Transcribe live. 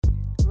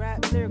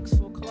lyrics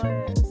for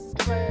class.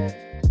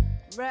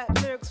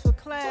 Rap lyrics for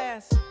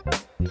class.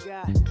 We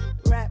got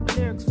rap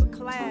lyrics for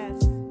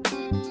class.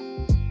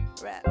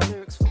 Rap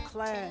lyrics for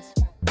class.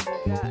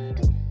 We got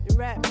the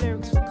rap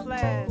lyrics for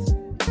class.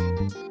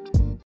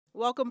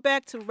 Welcome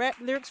back to Rap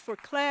Lyrics for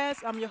Class.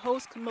 I'm your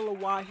host, Kameelah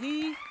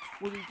Waheed,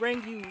 where we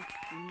bring you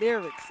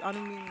lyrics. I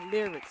don't mean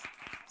lyrics.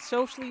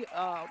 Socially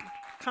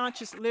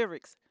conscious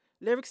lyrics.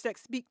 Lyrics that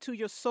speak to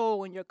your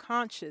soul and your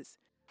conscience.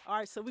 All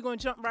right, so we're going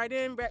to jump right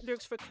in. Rap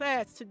Lyrics for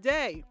Class.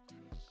 Today,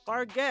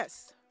 our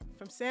guest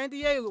from San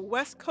Diego,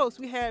 West Coast,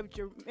 we have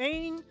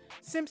Jermaine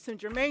Simpson,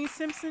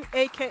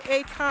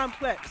 a.k.a.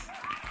 Complex.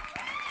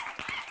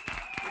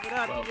 Give it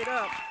up, Well, give it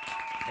up.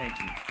 Thank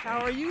you. How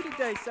are you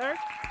today, sir?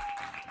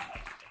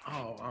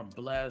 Oh, I'm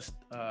blessed.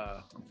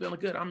 I'm feeling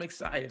good. I'm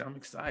excited.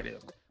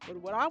 But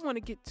what I want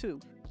to get to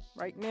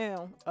right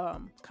now,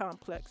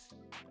 Complex,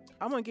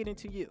 I want to get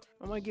into you.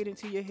 I want to get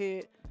into your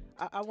head.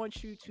 I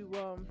want you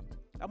to,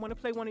 I want to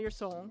play one of your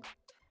songs,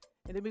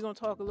 and then we're going to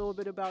talk a little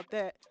bit about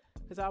that,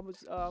 because I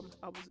was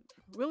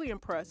really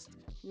impressed,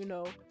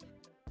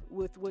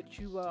 with what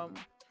you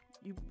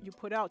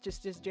put out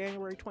just this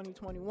January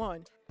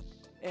 2021.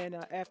 And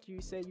after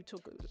you said you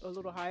took a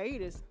little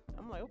hiatus,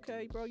 I'm like,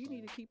 okay, bro, you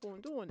need to keep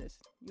on doing this.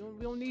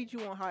 We don't need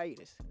you on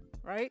hiatus,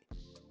 right?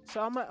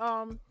 So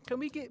can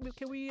we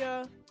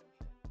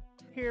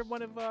hear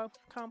one of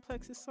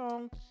Complex's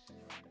song?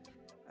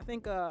 I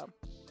think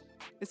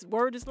it's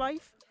Word is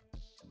Life.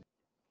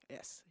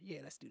 Yes, yeah,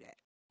 let's do that.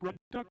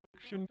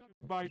 Production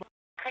by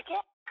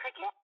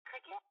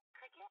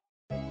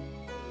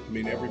I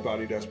mean,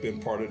 everybody that's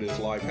been part of this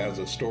life has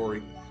a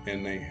story,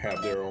 and they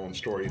have their own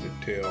story to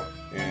tell.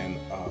 And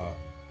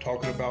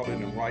talking about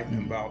it and writing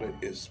about it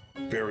is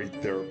very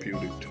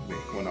therapeutic to me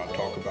when I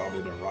talk about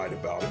it and write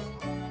about it.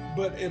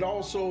 But it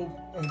also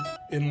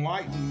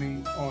enlightened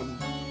me on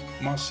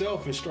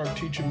myself and started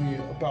teaching me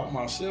about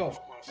myself.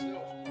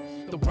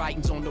 The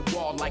writings on the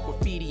wall like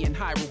graffiti and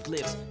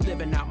hieroglyphs.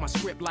 Living out my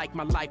script like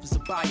my life is a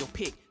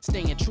biopic.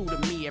 Staying true to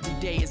me every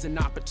day is an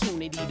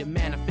opportunity to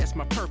manifest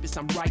my purpose.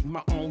 I'm writing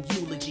my own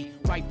eulogy.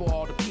 Write for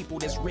all the people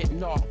that's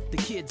written off. The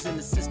kids in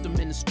the system,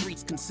 in the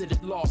streets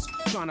considered lost.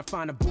 Trying to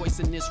find a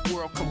voice in this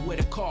world come with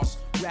a cost.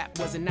 Rap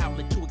was an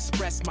outlet to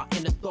express my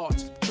inner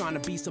thoughts. Trying to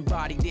be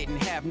somebody,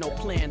 didn't have no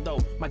plan though.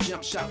 My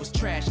jump shot was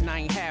trash and I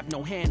ain't have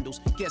no handles.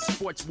 Guess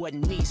sports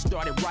wasn't me,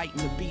 started writing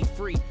to be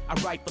free. I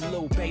write for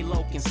Lil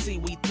Bayloke and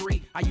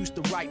CW3. I used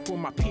to write for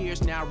my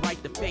peers, now I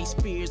write to face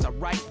fears. I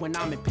write when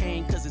I'm in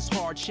pain cause it's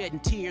hard shedding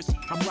tears.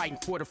 I'm writing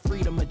for the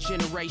freedom of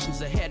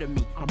generations ahead of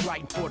me. I'm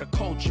writing for the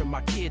culture,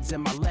 my kids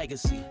and my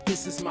legacy.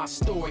 This is my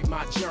story,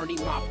 my journey,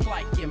 my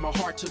plight. Give my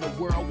heart to the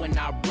world when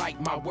I write.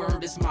 My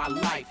word is my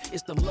life.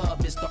 It's the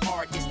love, it's the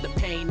art, it's the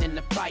pain and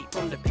the fight.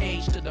 From the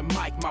page to the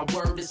mic, my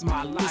word is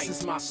my life.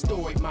 This is my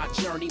story, my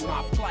journey,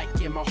 my plight.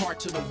 Give my heart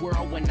to the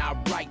world when I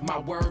write. My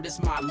word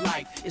is my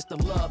life. It's the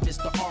love, it's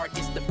the art,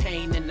 it's the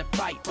pain and the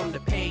fight. From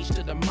the page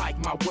to the mic,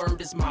 my word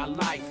is my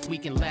life. We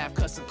can laugh,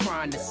 cuss, and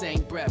cry in the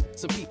same breath.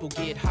 Some people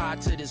get high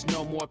till there's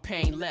no more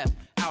pain left.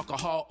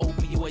 Alcohol,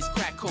 opioids,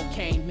 crack,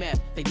 cocaine,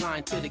 meth. They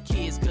lying to the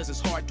kids cause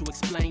it's hard to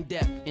explain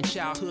death. In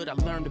childhood I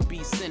learned to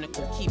be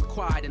cynical, keep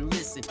quiet and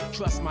listen.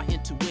 Trust my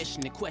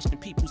intuition and question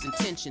people's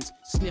intentions.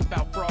 Sniff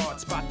out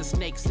frauds, spot the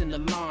snakes in the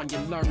lawn. You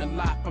learn a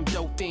lot from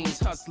dope fiends,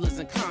 hustlers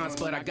and cons.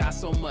 But I got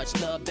so much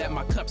love that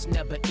my cup's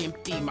never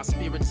empty. My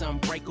spirit's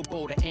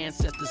unbreakable, the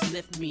ancestors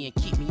lift me and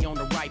keep me on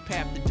the right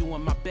path to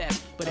doing my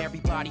best. But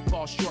everybody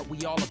falls short,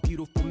 we all a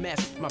beautiful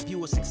mess. My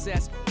view of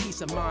success, peace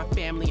of mind,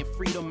 family and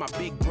freedom. My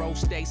big bro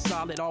stay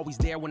solid, always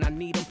there when I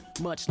need them.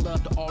 Much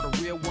love to all the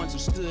real ones who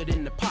stood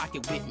in the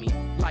pocket with me.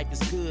 Life is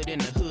good and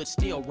the hood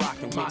still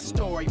rocking. My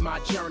story, my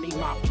journey,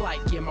 my plight.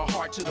 Give my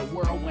heart to the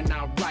world when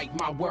I write.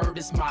 My word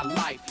is my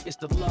life. It's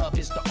the love,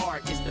 it's the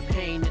art, it's the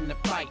pain and the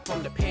fight.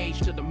 From the page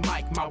to the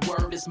mic, my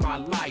word is my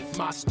life.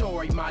 My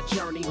story, my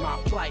journey, my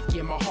plight.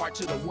 Give my heart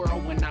to the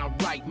world when I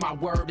write. My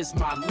word is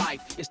my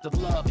life. It's the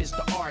love, it's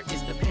the art,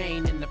 it's the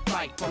pain and the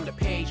fight. From the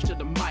page to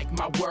the mic,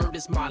 my word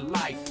is my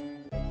life.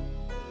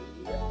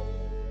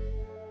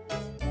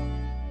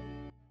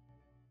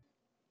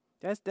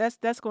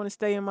 That's going to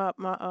stay in my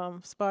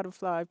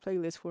Spotify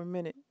playlist for a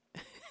minute.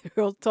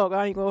 Real talk,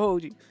 I ain't gonna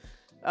hold you.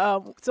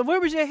 So where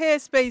was your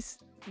headspace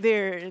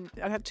there? And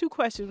I have two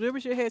questions. Where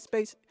was your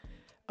headspace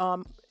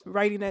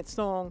writing that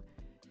song,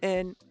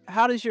 and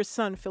how does your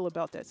son feel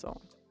about that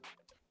song?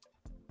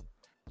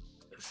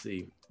 Let's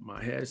see.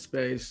 My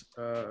headspace.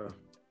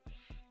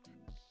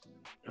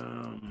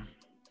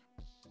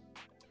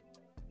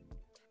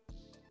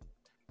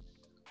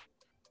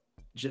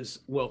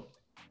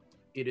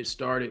 It had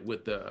started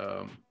with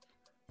the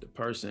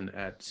person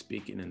at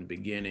speaking in the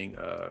beginning,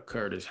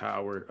 Curtis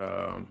Howard.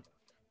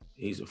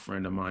 He's a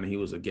friend of mine. He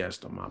was a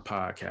guest on my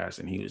podcast,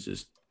 and he was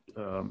just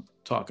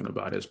talking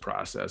about his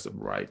process of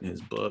writing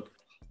his book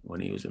when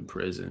he was in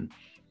prison.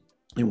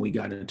 And we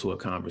got into a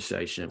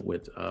conversation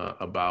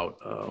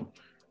about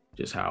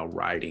just how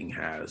writing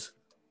has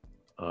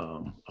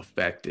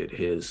affected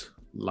his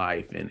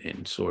life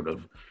and sort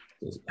of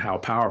how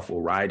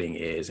powerful writing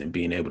is and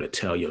being able to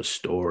tell your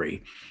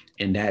story.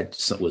 And that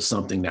was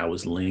something that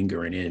was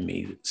lingering in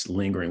me, it's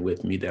lingering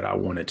with me, that I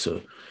wanted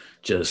to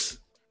just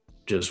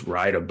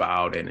write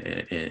about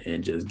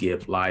and just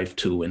give life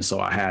to. And so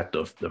I had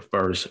the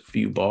first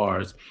few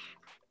bars,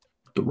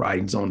 the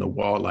writings on the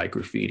wall like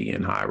graffiti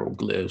and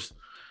hieroglyphs,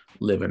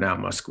 living out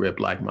my script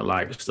like my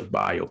life is a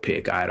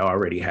biopic. I had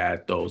already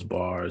had those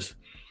bars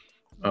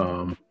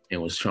and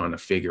was trying to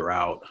figure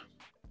out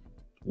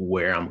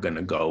where I'm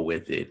gonna go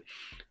with it.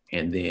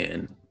 And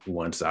then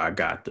once I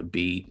got the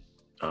beat,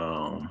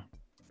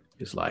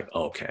 it's like,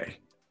 okay,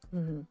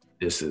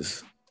 this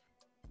is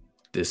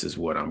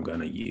what I'm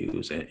gonna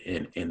use.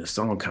 And the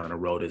song kind of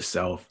wrote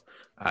itself.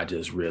 I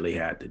just really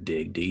had to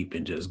dig deep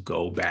and just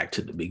go back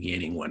to the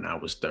beginning when I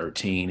was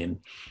 13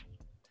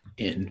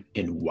 and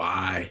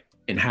why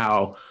and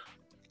how,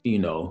 you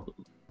know,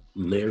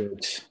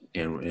 lyrics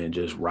and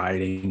just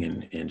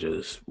writing and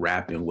just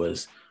rapping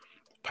was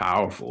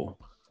powerful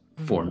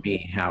for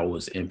me, how it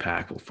was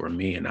impactful for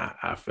me. And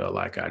I felt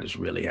like I just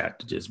really had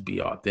to just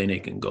be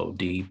authentic and go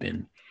deep.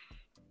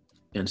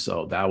 And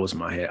so that was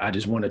my head. I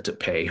just wanted to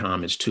pay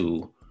homage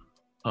to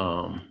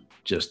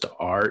just the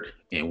art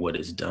and what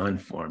it's done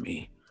for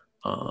me,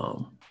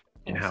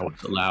 and how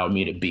it's allowed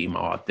me to be my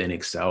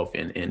authentic self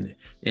and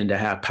to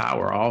have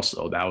power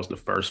also. That was the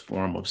first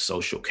form of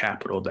social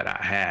capital that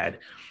I had.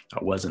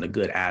 I wasn't a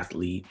good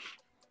athlete.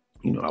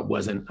 You know, I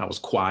was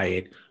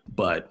quiet,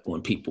 but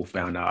when people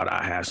found out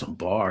I had some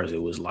bars,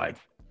 it was like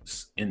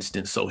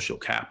instant social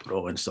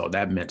capital. And so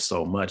that meant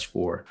so much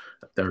for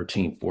a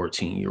 13,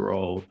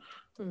 14-year-old,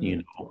 you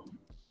know,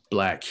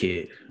 Black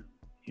kid,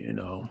 you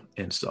know.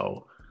 And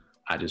so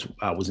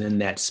I was in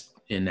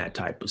that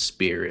type of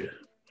spirit.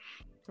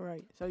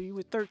 Right. So you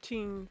were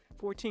 13,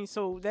 14.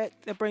 So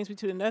that brings me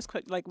to the next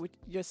question. Like with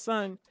your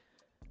son,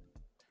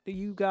 do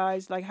you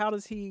guys, like, how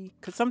does he,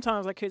 because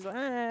sometimes like kids are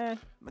like,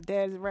 my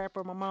dad's a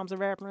rapper, my mom's a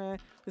rapper.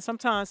 But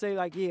sometimes they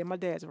like, yeah, my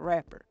dad's a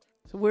rapper.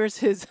 So where's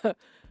his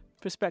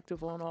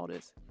perspective on all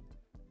this?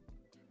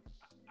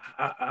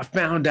 I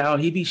found out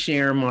he be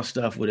sharing my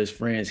stuff with his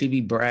friends. He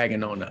be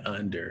bragging on the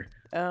under.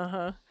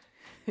 Uh-huh.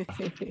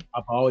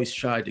 I've always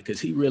tried to, because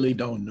he really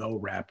don't know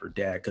rapper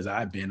dad, because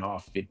I've been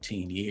off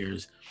 15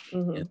 years.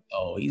 And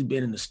so he's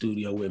been in the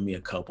studio with me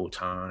a couple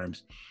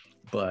times.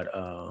 But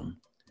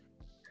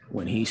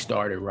when he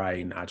started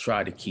writing, I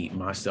tried to keep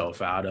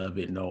myself out of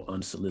it, no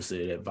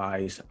unsolicited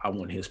advice. I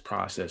want his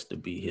process to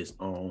be his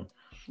own.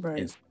 Right.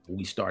 And so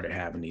we started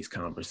having these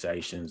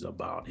conversations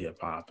about hip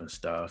hop and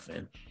stuff.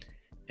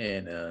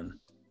 And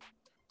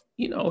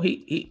you know,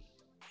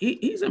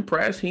 he's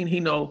impressed. He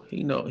know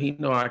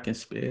I can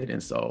spit.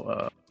 And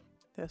so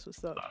that's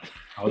what's up.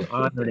 I was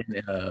honored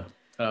in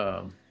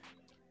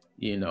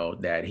you know,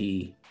 that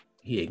he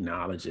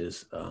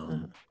acknowledges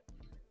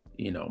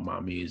you know, my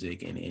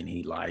music and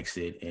he likes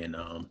it. And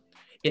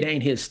it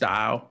ain't his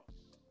style,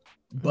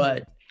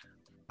 but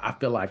I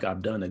feel like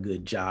I've done a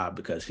good job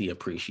because he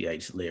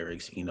appreciates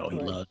lyrics. You know, he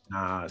loves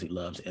Nas, he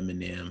loves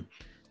Eminem,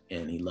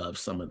 and he loves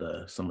some of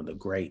the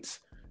greats.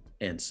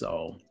 And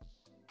so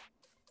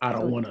I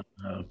don't want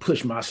to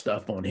push my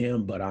stuff on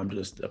him, but I'm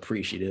just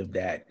appreciative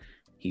that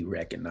he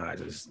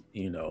recognizes,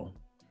 you know,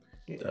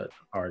 the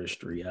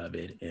artistry of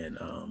it. And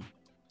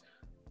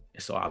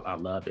so I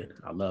love it.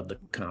 I love the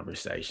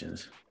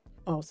conversations.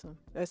 Awesome.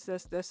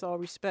 That's all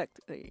respect.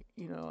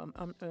 You know,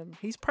 I'm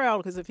he's proud,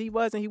 because if he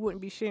wasn't, he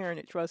wouldn't be sharing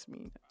it. Trust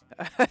me.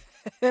 I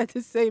had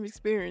the same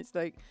experience.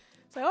 Like,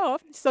 it's like, oh,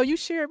 so you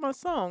shared my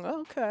song?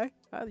 Okay.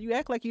 You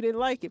act like you didn't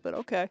like it, but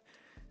okay.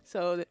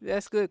 So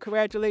that's good.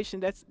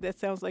 Congratulations. That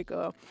sounds like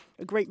a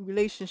great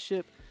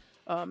relationship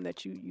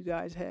that you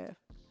guys have.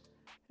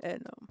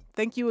 And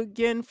thank you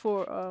again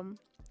for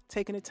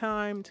taking the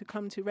time to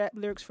come to Rap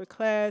Lyrics for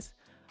Class,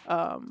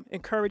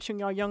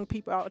 encouraging our young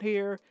people out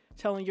here,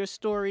 telling your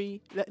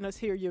story, letting us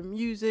hear your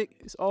music.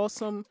 It's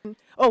awesome.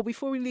 Oh,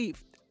 before we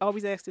leave, I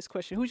always ask this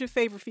question. Who's your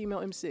favorite female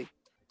MC?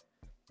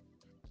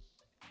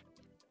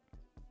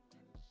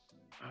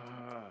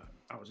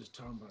 I was just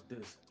talking about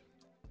this.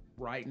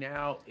 Right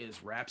now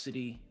is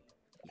Rhapsody.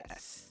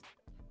 Yes.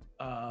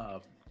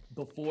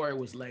 Before it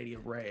was Lady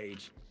of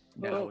Rage.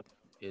 Now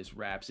it's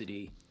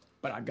Rhapsody.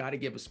 But I got to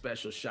give a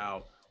special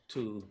shout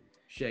to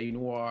Shay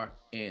Noir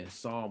and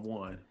Psalm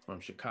 1 from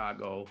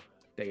Chicago.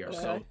 They are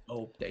so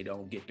dope. They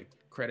don't get the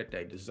credit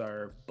they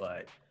deserve,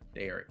 but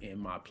they are in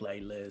my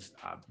playlist.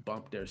 I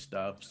bumped their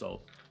stuff.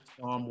 So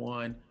Psalm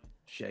 1,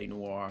 Shay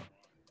Noir,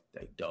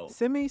 they dope.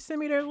 Send me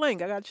their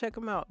link. I gotta check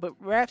them out. But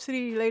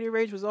Rhapsody, Lady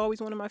Rage was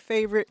always one of my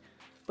favorite.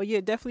 But yeah,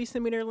 definitely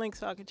send me their link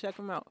so I can check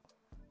them out.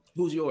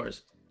 Who's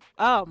yours?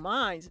 Oh,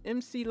 mine's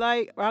MC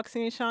Light,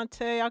 Roxanne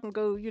Shante. I can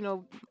go, you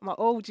know, my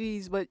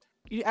OGs. But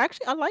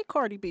actually, I like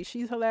Cardi B.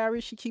 She's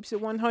hilarious. She keeps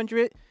it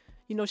 100.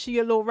 You know, she get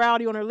a little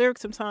rowdy on her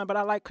lyrics sometimes, but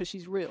I like because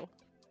she's real.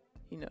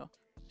 You know,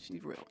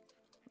 she's real.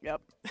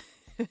 Yep.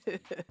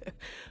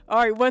 All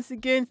right. Once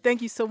again,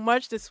 thank you so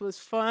much. This was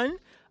fun.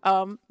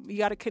 We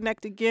got to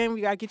connect again.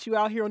 We got to get you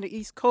out here on the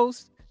East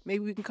Coast.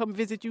 Maybe we can come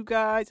visit you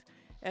guys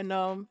and,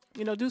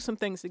 you know, do some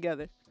things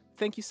together.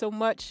 thank you so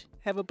much.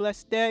 Have a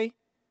blessed day.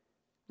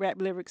 Rap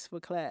lyrics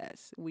for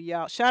class. We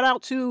out. Shout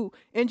out to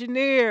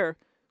engineer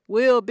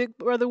Will, Big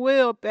Brother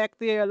Will back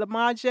there.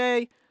 Lamar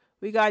J.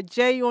 We got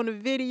Jay on the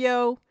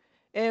video.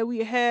 And we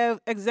have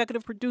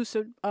executive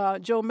producer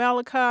Joe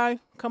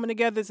Malachi coming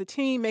together as a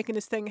team, making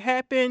this thing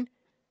happen.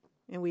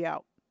 And we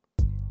out.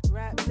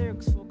 Rap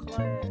lyrics for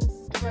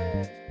class.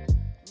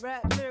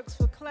 Rap lyrics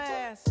for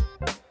class.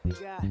 We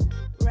got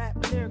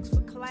rap lyrics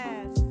for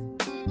class.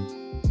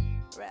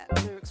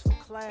 Rap lyrics for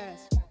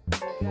class.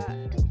 We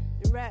got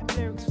the rap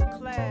lyrics for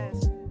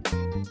class.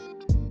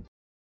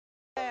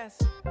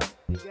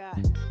 We got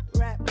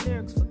rap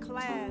lyrics for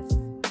class.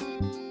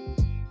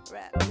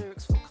 Rap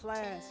lyrics for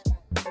class.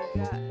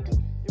 We got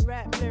the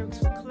rap lyrics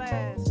for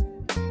class.